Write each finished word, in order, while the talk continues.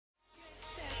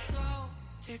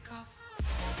take off.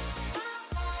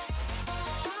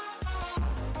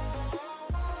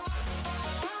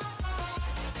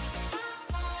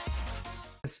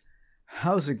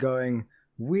 How's it going?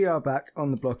 We are back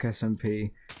on the block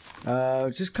SMP.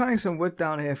 Just cutting some wood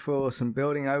down here for some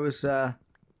building. I was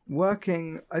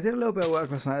working. I did a little bit of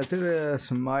work last night. I did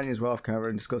some mining as well off camera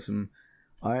and just got some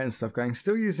iron stuff going.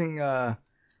 Still using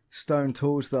stone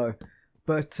tools though.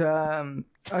 But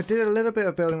I did a little bit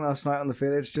of building last night on the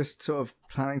village, just sort of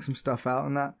planning some stuff out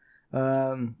and that.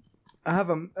 I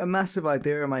have a massive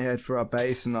idea in my head for our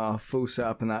base and our full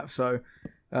setup and that. So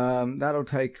that'll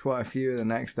take quite a few of the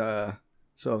next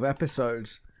sort of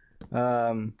episodes.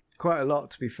 Quite a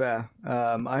lot, to be fair.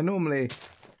 I normally,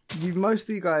 most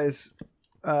of you guys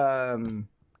wouldn't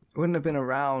have been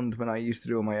around when I used to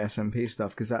do all my SMP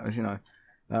stuff, because that was, you know,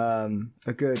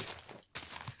 a good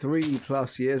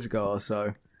 3+ years ago or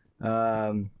so.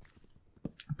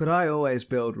 But I always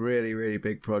build really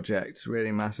big projects,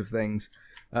 really massive things.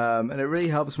 And it really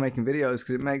helps making videos,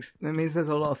 because it means there's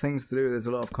a lot of things to do. There's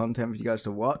a lot of content for you guys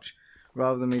to watch,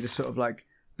 rather than me just sort of like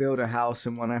build a house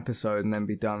in one episode and then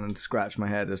be done and scratch my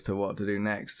head as to what to do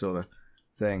next, sort of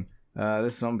thing.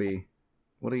 This zombie,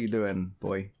 what are you doing,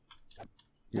 boy?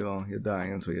 You're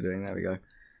dying. That's what you're doing. There we go.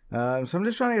 So I'm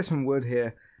just trying to get some wood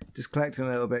here, just collecting a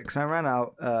little bit, because I ran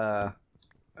out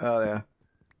earlier.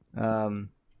 And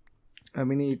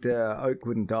we need oak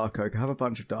wood and dark oak. I have a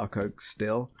bunch of dark oak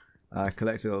still. I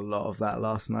collected a lot of that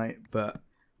last night, but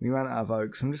we ran out of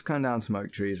oak, so I'm just cutting down some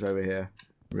oak trees over here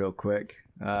real quick,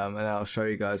 and I'll show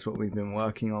you guys what we've been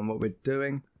working on, what we're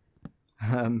doing.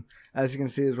 As you can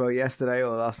see as well, yesterday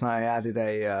or last night I added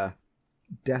a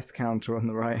death counter on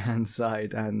the right hand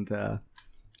side, and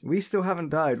we still haven't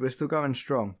died. We're still going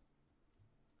strong,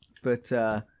 but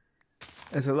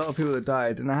there's a lot of people that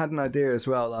died, and I had an idea as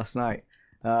well last night.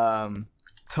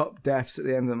 Top deaths at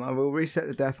the end of the month. We'll reset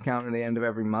the death count at the end of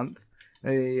every month.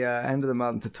 At the end of the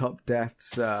month, the top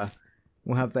deaths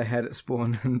will have their head at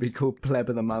spawn and be called pleb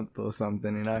of the month or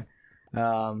something, you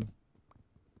know.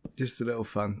 Just a little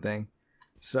fun thing.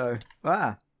 So,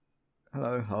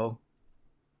 hello, hole.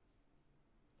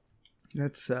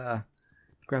 Let's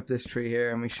grab this tree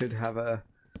here, and we should have a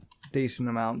decent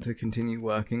amount to continue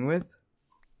working with.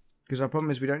 Because our problem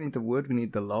is we don't need the wood, we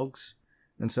need the logs.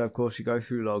 And so, of course, you go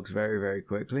through logs very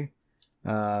quickly.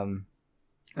 Over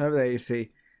there, you see,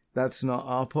 that's not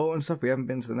our port and stuff. We haven't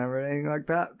been to the nether or anything like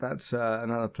that. That's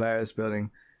another player's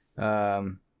building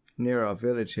near our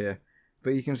village here.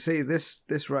 But you can see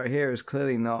this right here is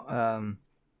clearly not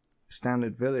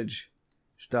standard village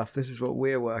stuff. This is what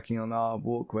we're working on, our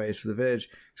walkways for the village.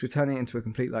 So we're turning it into a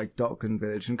complete like Dockland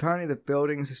village. And currently the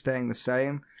buildings are staying the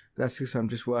same. That's because I'm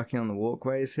just working on the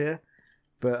walkways here.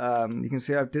 But you can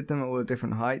see I've did them at all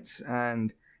different heights,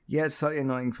 and yeah, it's slightly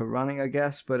annoying for running, I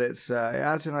guess, but it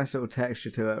adds a nice little texture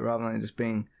to it rather than just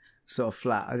being sort of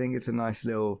flat. I think it's a nice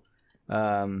little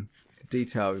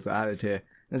detail we've got added here.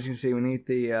 As you can see, we need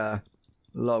the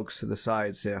logs to the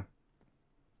sides here.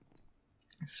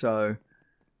 So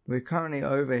we're currently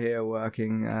over here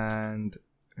working, and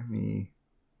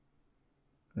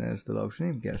there's the logs. We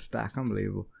didn't even get a stack,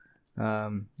 unbelievable.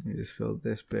 You just fill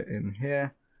this bit in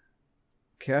here.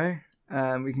 Okay,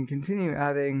 and we can continue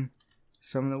adding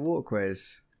some of the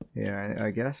walkways here, I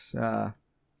guess,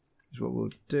 is what we'll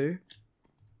do.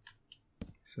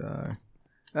 So,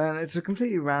 and it's a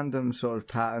completely random sort of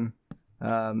pattern.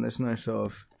 There's no sort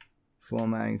of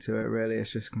formatting to it, really.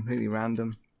 It's just completely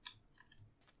random.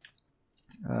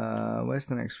 Where's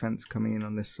the next fence coming in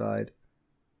on this side?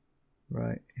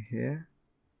 Right here.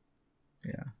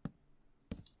 Yeah.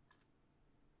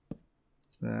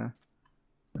 There.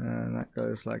 And that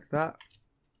goes like that.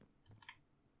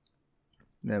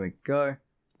 There we go.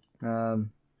 Now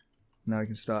we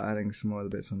can start adding some more of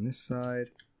the bits on this side.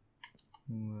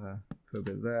 We'll, put a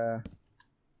bit there.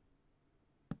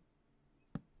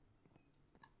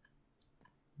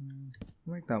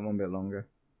 Make that one bit longer.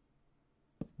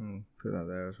 Put that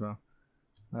there as well.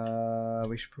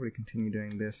 We should probably continue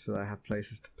doing this so I have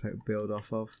places to build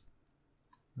off of.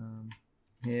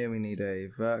 Here we need a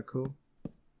vertical.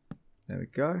 There we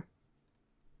go.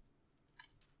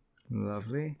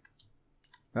 Lovely.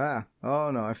 Oh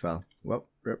no, I fell. Well,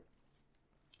 rip.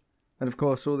 And of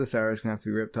course, all this area is going to have to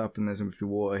be ripped up, and there's going to be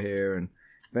water here, and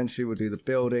eventually we'll do the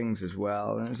buildings as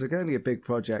well. And it's going to be a big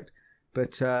project.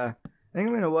 But I think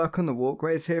I'm going to work on the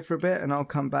walkways here for a bit, and I'll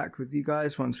come back with you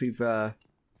guys once we've done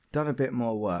a bit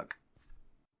more work.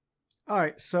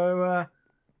 Alright, so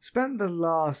spent the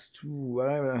last, I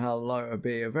don't know how long it would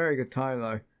be, a very good time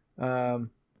though.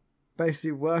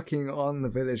 Basically working on the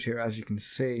village here, as you can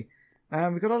see,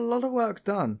 and we got a lot of work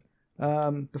done.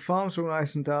 The farms are all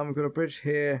nice and done. We've got a bridge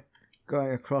here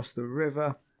going across the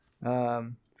river.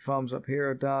 Farms up here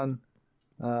are done.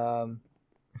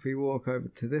 If we walk over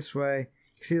to this way,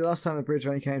 you can see the last time the bridge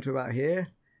only came to about here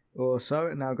or so.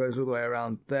 It now goes all the way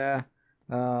around there.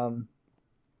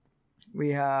 We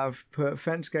have put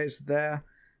fence gates there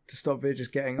to stop villagers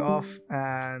getting off,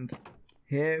 and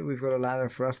here we've got a ladder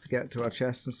for us to get to our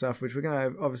chests and stuff, which we're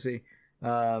going to obviously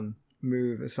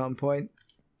move at some point.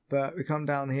 But we come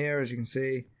down here, as you can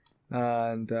see,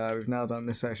 and we've now done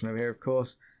this section over here, of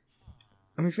course.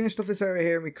 And we finished off this area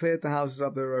here, and we cleared the houses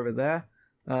up that are over there.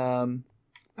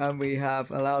 And we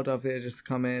have allowed our villagers to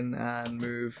come in and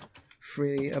move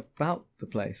freely about the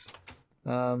place.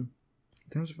 In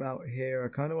terms of out here, I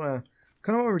kind of want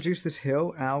to reduce this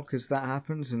hill out, because that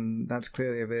happens, and that's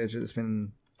clearly a villager that's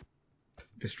been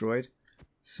destroyed.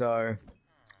 So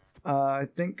I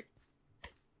think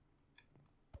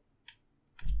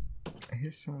I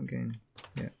hear someone getting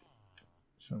hit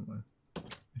somewhere.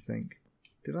 I think.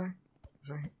 Did I?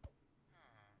 Was I?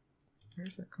 Where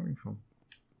is that coming from?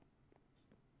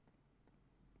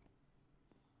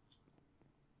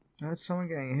 I heard someone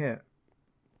getting hit.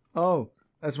 Oh,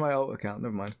 that's my alt account.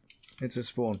 Never mind. It's a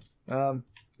spawn.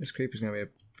 This creeper's gonna be a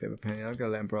bit of a pain. I'm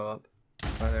gonna let him blow up.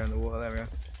 Right there in the water. There we go.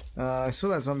 I saw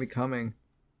that zombie coming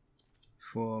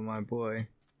for my boy,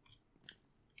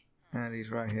 and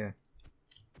he's right here.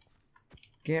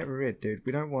 Get rid, dude.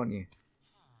 We don't want you.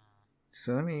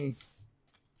 So let me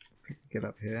get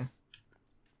up here,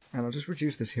 and I'll just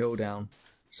reduce this hill down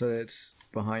so that it's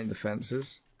behind the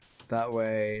fences. That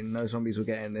way no zombies will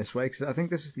get in this way, because I think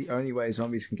this is the only way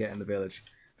zombies can get in the village.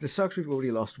 But it sucks we've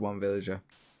already lost one villager.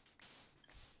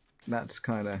 That's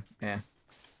kind of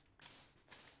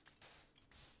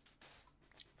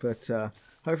But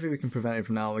hopefully we can prevent it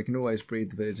from now on. We can always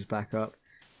breed the villagers back up.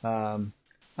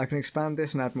 I can expand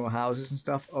this and add more houses and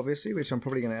stuff, obviously, which I'm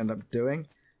probably going to end up doing.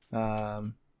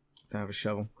 Don't have a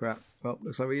shovel. Crap. Well,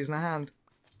 looks like we're using a hand.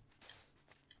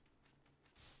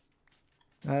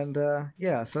 And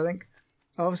yeah, so I think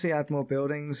obviously add more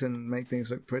buildings and make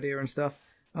things look prettier and stuff.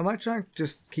 I might try and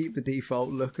just keep the default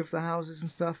look of the houses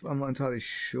and stuff. I'm not entirely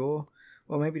sure.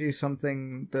 Or maybe do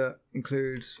something that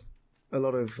includes a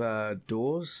lot of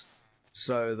doors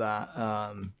so that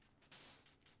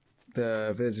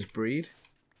the villagers breed.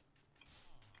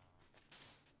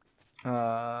 But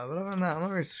other than that, I'm not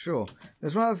really sure.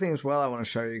 There's one other thing as well I want to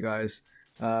show you guys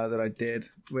that I did,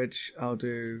 which I'll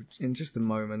do in just a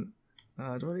moment.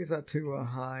 Do I leave that too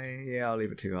high? Yeah, I'll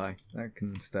leave it too high. That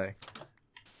can stay.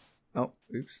 Oh,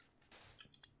 oops.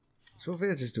 So what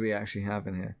villages do we actually have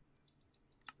in here?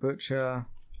 Butcher.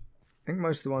 I think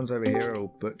most of the ones over here are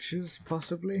all butchers,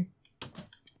 possibly.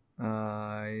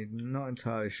 I'm not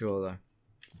entirely sure though.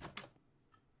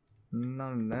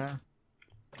 None in there.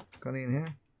 Got any in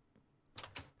here?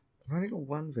 I've only got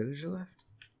one villager left.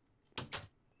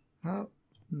 How?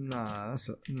 Nah,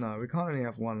 no, we can't only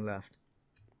have one left.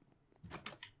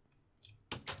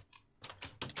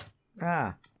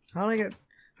 Ah, how did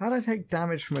I take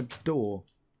damage from a door?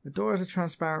 The door is a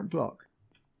transparent block.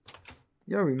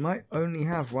 Yo, we might only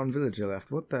have one villager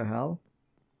left. What the hell?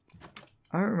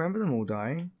 I don't remember them all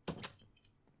dying.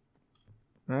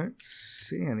 I don't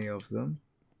see any of them.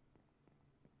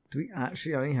 Do we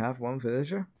actually only have one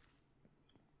villager?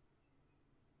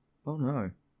 Oh no.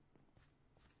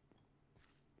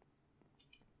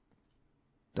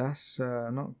 That's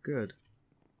not good.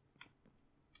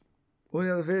 All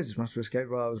the other villagers must have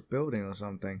escaped while I was building or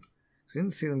something. 'Cause I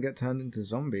didn't see them get turned into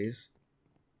zombies.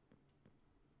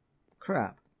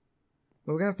 Crap.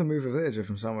 Well, we're going to have to move a villager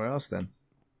from somewhere else then.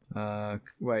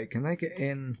 Wait, can they get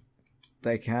in?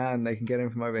 They can. They can get in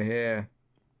from over here.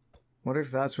 What if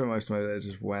that's where most of my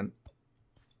villagers went?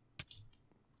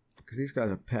 Because these guys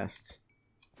are pests.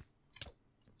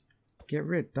 Get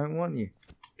rid. Don't want you.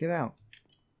 Get out.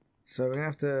 So we're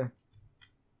going to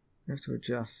have to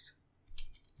adjust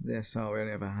this. Oh, we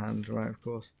only have a hand, right, of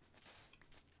course.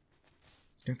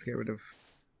 We have to get rid of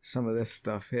some of this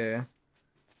stuff here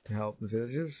to help the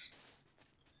villagers.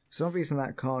 For some reason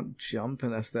that can't jump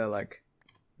unless they're like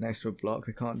next to a block.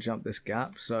 They can't jump this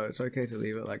gap, so it's okay to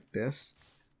leave it like this,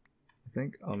 I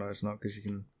think. Oh no, it's not, because you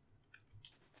can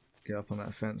get up on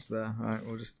that fence there. Alright,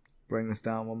 we'll just bring this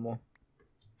down one more.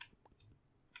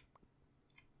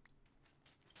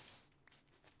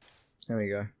 There we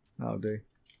go. That'll do.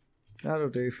 That'll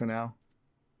do for now.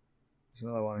 There's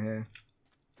another one here.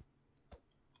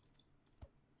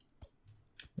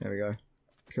 There we go.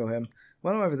 Kill him.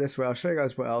 While I'm over this way, I'll show you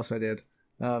guys what else I did.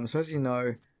 So as you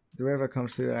know, the river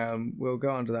comes through there. We'll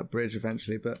go under that bridge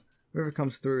eventually, but the river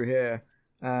comes through here.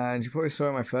 And you probably saw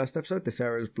in my first episode, this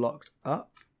area is blocked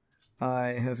up. I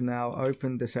have now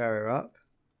opened this area up.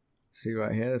 See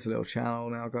right here, there's a little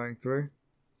channel now going through.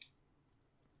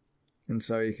 And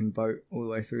so you can boat all the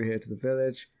way through here to the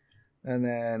village. And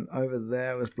then over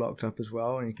there was blocked up as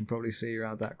well, and you can probably see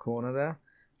around that corner there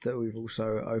that we've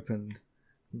also opened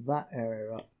that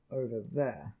area up over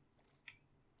there.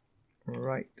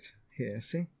 Right here,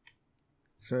 see?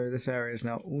 So this area is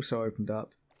now also opened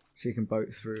up, so you can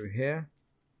boat through here.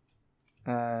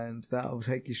 And that will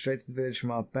take you straight to the village from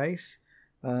our base.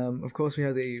 Of course we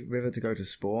have the river to go to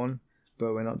spawn,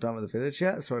 but we're not done with the village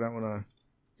yet, so I don't want to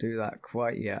do that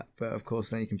quite yet. But of course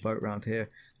then you can boat around here.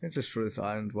 Let's just throw this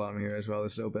island while I'm here as well.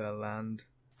 There's a little bit of land.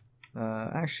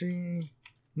 Actually,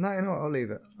 no, you know what, I'll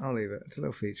leave it. It's a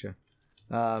little feature.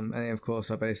 And then of course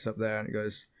our base is up there, and it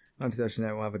goes onto the ocean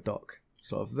there. We'll have a dock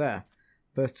sort of there.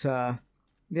 But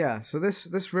yeah, so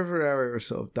this river area is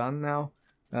sort of done now.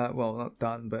 Well, not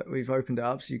done, but we've opened it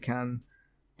up so you can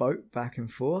boat back and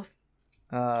forth.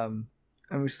 And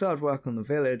we started work on the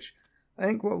village. I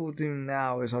think what we'll do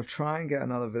now is I'll try and get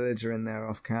another villager in there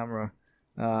off camera.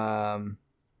 And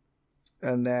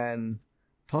then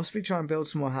possibly try and build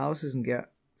some more houses and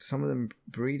get some of them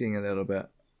breeding a little bit.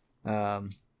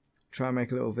 Try and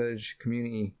make a little village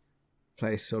community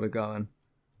place sort of going.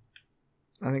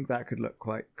 I think that could look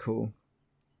quite cool.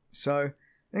 So I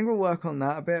think we'll work on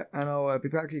that a bit, and I'll be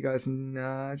back to you guys in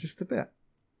just a bit.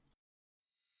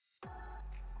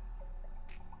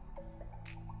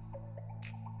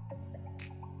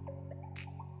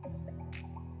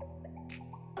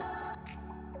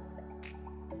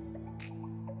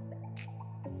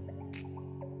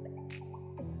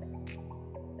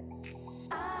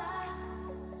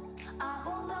 I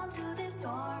hold on to this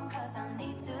storm 'cause I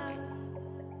need to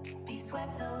be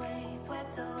swept away,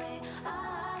 swept away.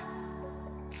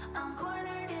 I'm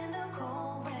cornered in the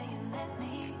cold where you left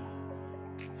me.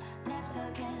 Left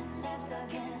again, left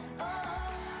again. Oh,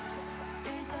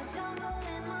 there's a jungle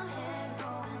in my head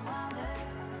growing wilder,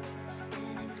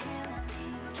 and it's killing me,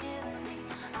 killing me.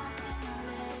 I cannot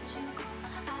let you go.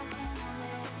 I cannot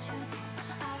let you go.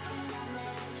 I cannot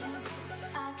let you go.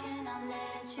 I cannot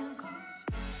let you go.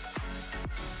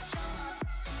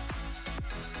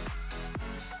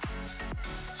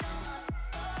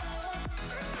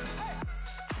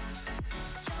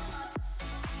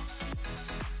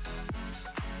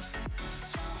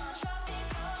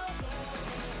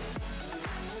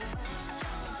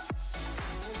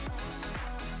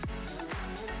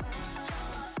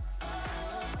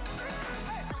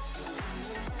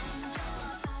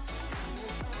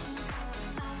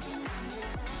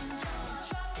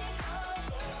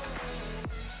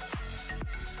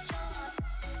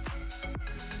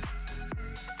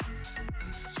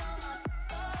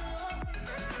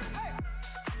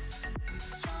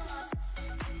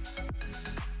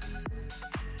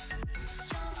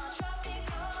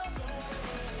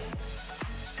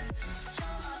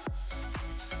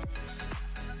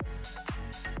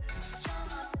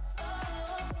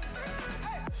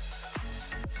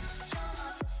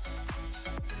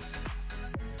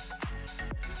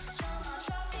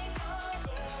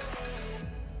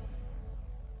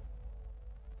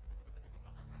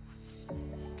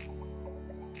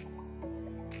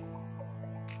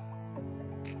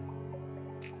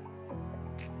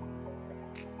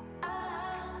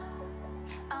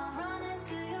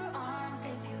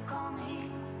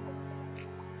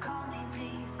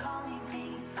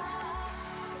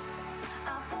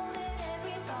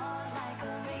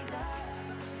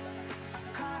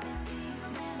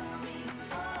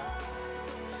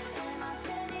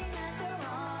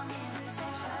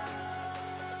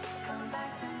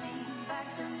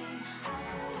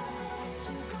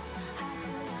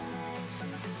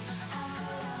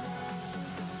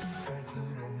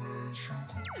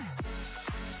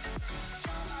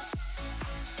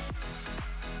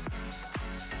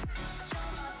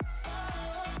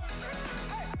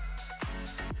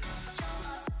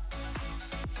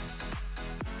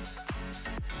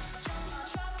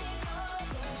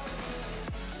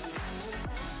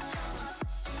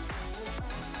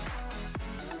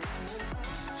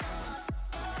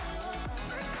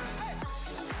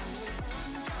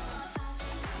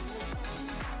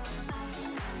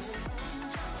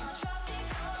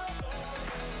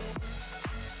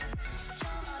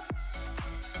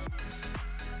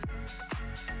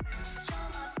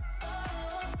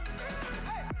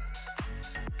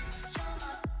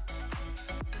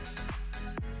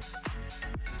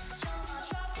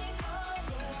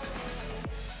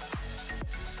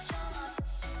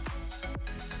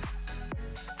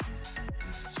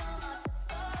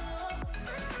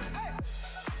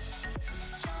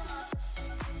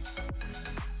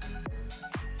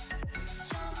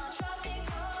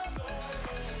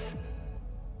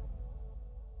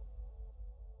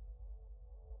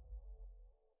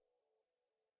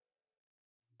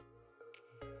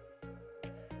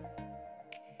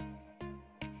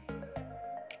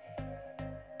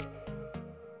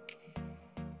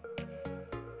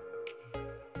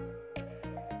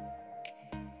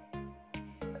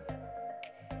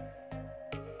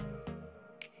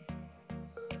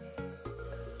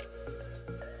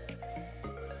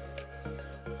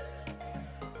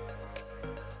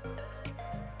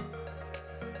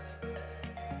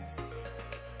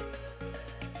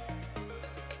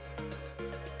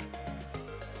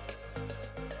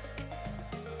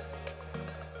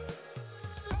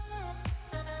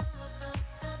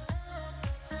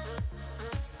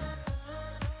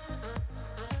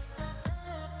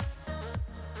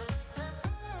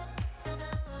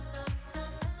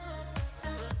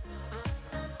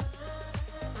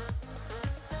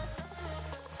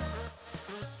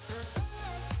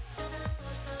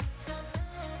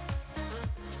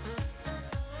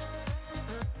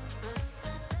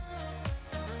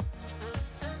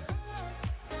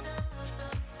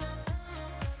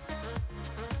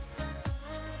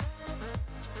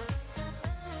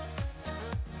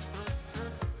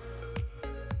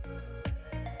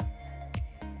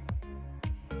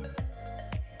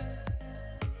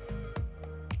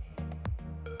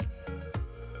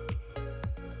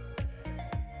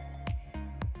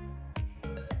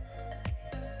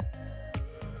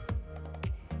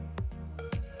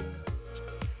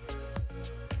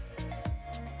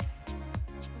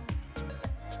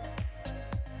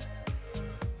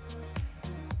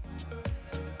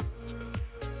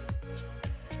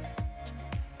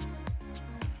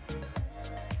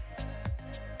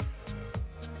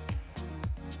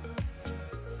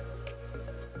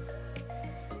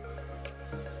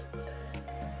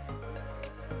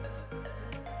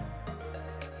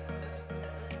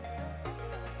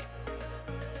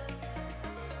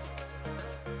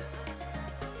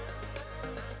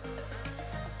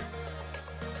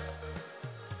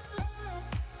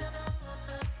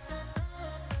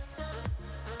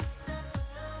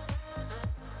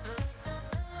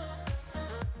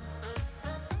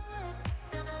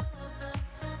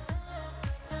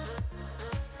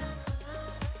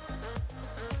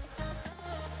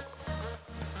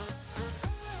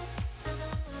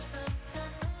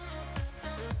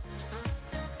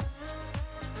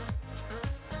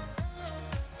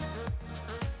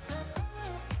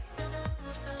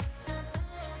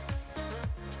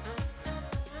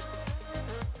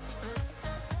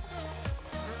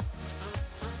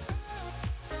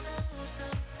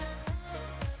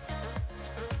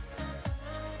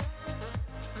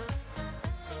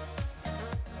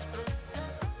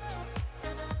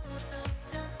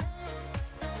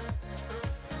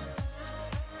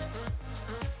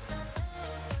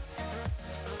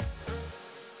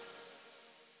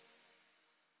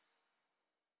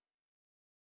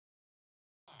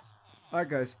 Alright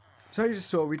guys, so you just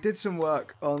saw we did some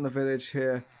work on the village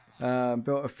here,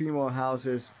 built a few more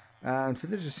houses, and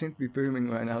villagers seem to be booming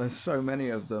right now. There's so many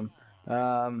of them.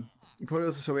 You probably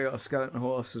also saw we got a skeleton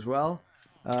horse as well.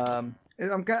 I'm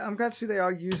glad to see they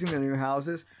are using the new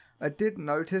houses. I did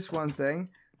notice one thing.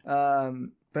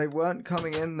 They weren't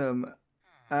coming in them,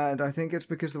 and I think it's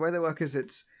because the way they work is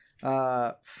it's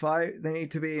they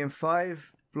need to be in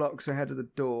 5 blocks ahead of the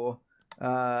door.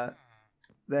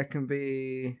 There can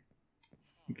be,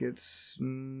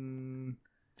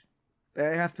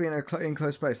 they have to be in a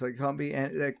enclosed space. There can't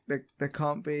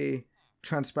be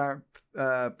transparent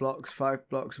blocks 5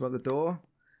 blocks above the door,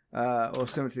 or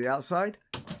similar to the outside.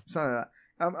 Something like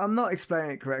that. I'm not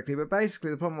explaining it correctly, but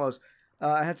basically the problem was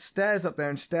I had stairs up there,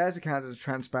 and stairs are counted as a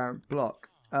transparent block.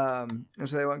 And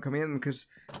so they weren't coming in because,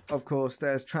 of course,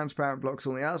 there's transparent blocks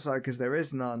on the outside because there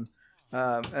is none.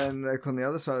 And they're on the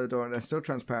other side of the door and they're still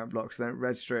transparent blocks. They don't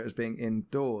register it as being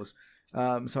indoors.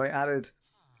 So I added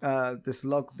this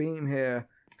log beam here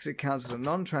because it counts as a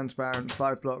non-transparent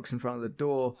 5 blocks in front of the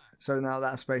door. So now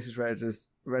that space is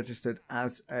registered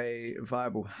as a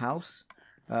viable house.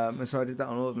 And so I did that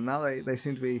on all of them. Now they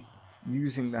seem to be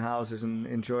using the houses and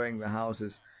enjoying the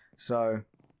houses. So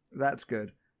that's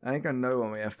good. I think I know why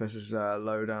my FPS is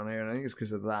low down here, and I think it's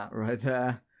because of that right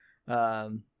there.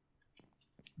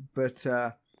 But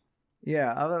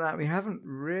yeah, other than that, we haven't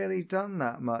really done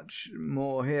that much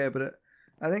more here. But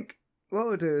I think what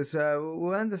we'll do is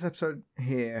we'll end this episode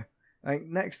here. I think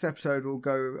next episode we'll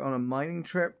go on a mining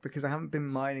trip because I haven't been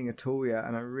mining at all yet,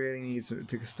 and I really need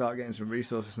to start getting some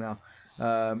resources now.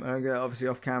 And I'm going to obviously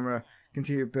off camera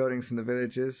continue building some of the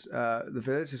villages, the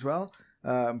village as well.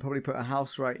 Probably put a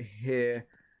house right here,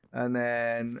 and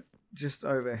then just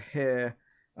over here,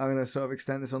 I'm going to sort of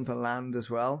extend this onto land as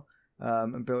well,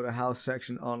 and build a house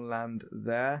section on land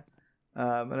there.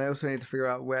 And I also need to figure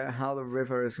out how the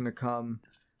river is going to come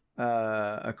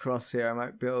across here. I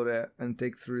might build it and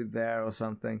dig through there or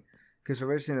something. Because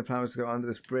originally the plan was to go under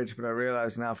this bridge, but I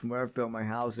realize now from where I've built my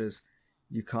houses,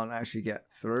 you can't actually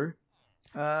get through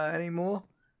anymore.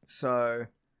 So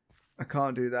I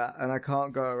can't do that, and I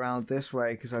can't go around this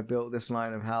way because I built this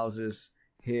line of houses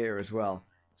here as well.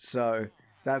 So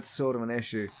that's sort of an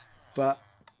issue. But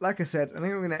like I said, I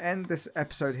think we're going to end this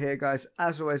episode here, guys.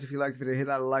 As always, if you liked the video, hit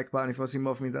that like button. If you want to see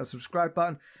more from me, that subscribe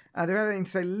button. And if you have anything to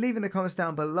say, leave in the comments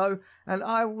down below. And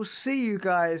I will see you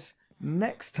guys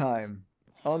next time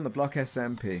on the Block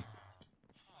SMP.